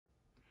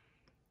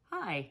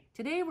Hi,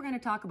 today we're going to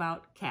talk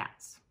about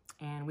cats.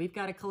 And we've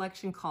got a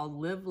collection called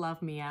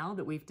Love Meow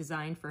that we've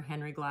designed for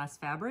Henry Glass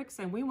Fabrics,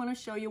 and we want to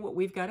show you what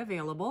we've got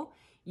available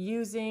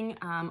using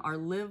our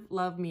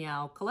Love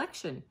Meow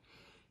collection.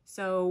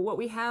 So what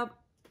we have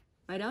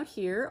right out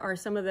here are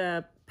some of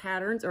the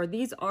patterns, or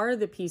these are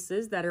the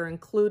pieces that are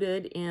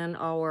included in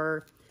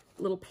our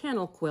little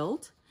panel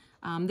quilt.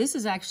 This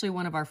is actually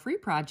one of our free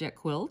project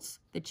quilts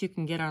that you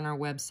can get on our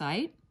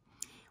website.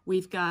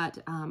 We've got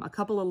a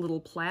couple of little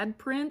plaid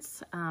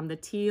prints, the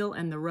teal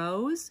and the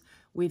rose.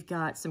 We've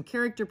got some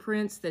character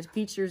prints that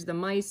features the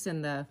mice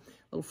and the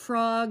little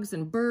frogs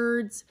and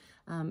birds.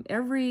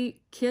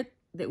 Every kit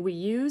that we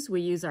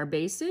use our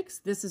basics.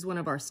 This is one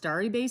of our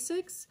starry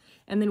basics.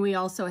 And then we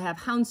also have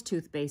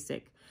houndstooth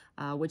basic,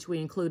 which we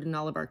include in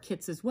all of our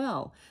kits as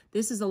well.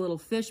 This is a little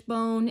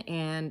fishbone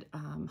and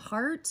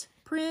heart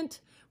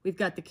print. We've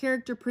got the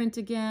character print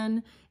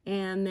again,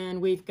 and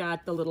then we've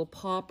got the little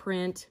paw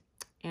print,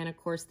 and of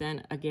course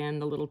then again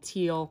the little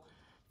teal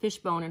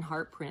fishbone and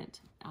heart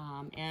print,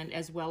 and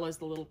as well as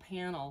the little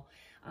panel.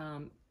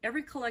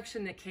 Every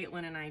collection that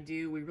Caitlin and I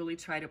do, we really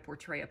try to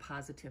portray a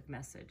positive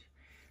message.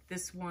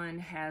 This one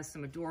has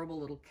some adorable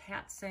little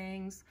cat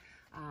sayings,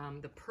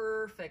 the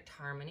perfect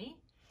harmony.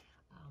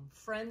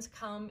 Friends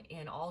come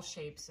in all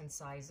shapes and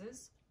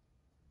sizes.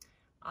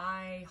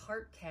 I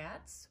heart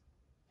cats.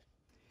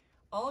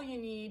 All you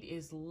need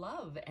is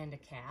love and a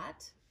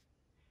cat.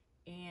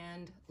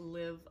 And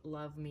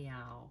Love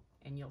Meow.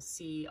 And you'll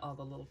see all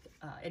the little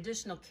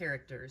additional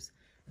characters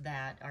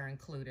that are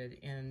included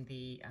in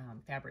the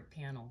fabric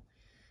panel.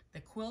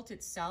 The quilt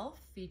itself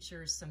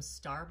features some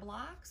star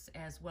blocks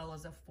as well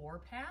as a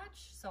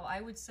 4-patch. So I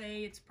would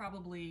say it's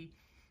probably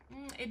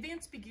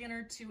advanced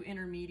beginner to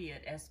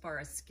intermediate as far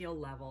as skill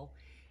level.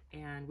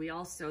 And we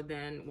also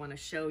then want to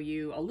show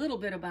you a little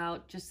bit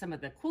about just some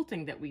of the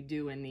quilting that we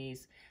do in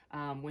these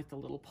with the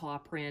little paw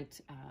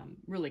print.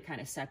 Really kind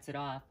of sets it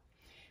off.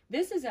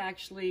 This is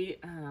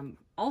actually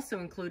also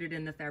included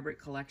in the fabric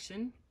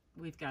collection.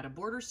 We've got a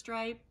border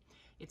stripe.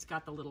 It's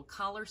got the little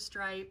collar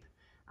stripe.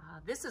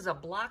 This is a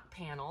block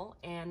panel,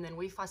 and then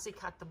we fussy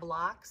cut the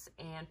blocks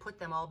and put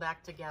them all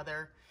back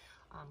together,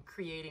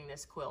 creating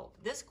this quilt.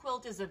 This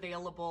quilt is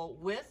available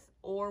with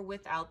or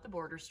without the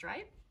border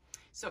stripe.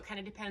 So it kind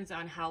of depends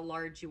on how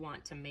large you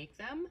want to make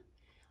them.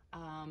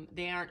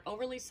 They aren't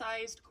overly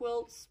sized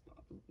quilts,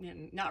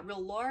 not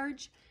real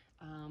large,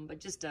 but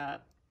just a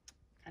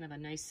kind of a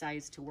nice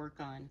size to work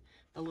on.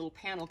 The little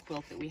panel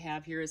quilt that we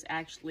have here is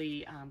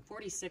actually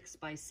 46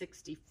 by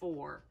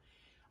 64.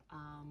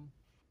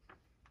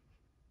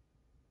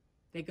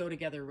 They go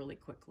together really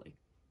quickly.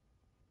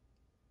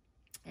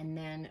 And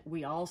then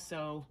we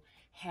also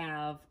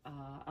have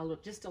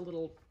just a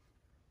little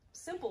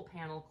simple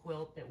panel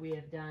quilt that we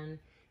have done,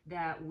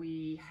 that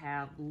we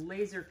have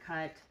laser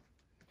cut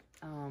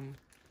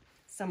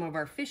some of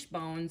our fish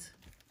bones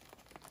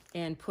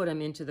and put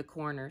them into the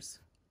corners.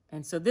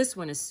 And so this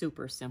one is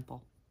super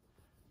simple.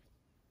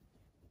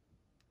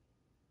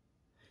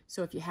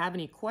 So if you have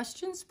any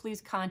questions, please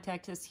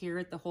contact us here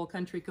at the Whole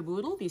Country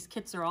Caboodle. These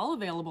kits are all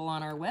available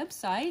on our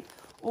website,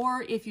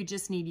 or if you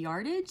just need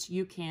yardage,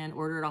 you can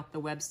order it off the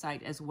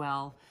website as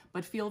well.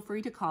 But feel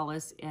free to call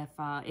us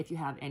if you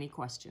have any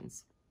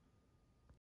questions.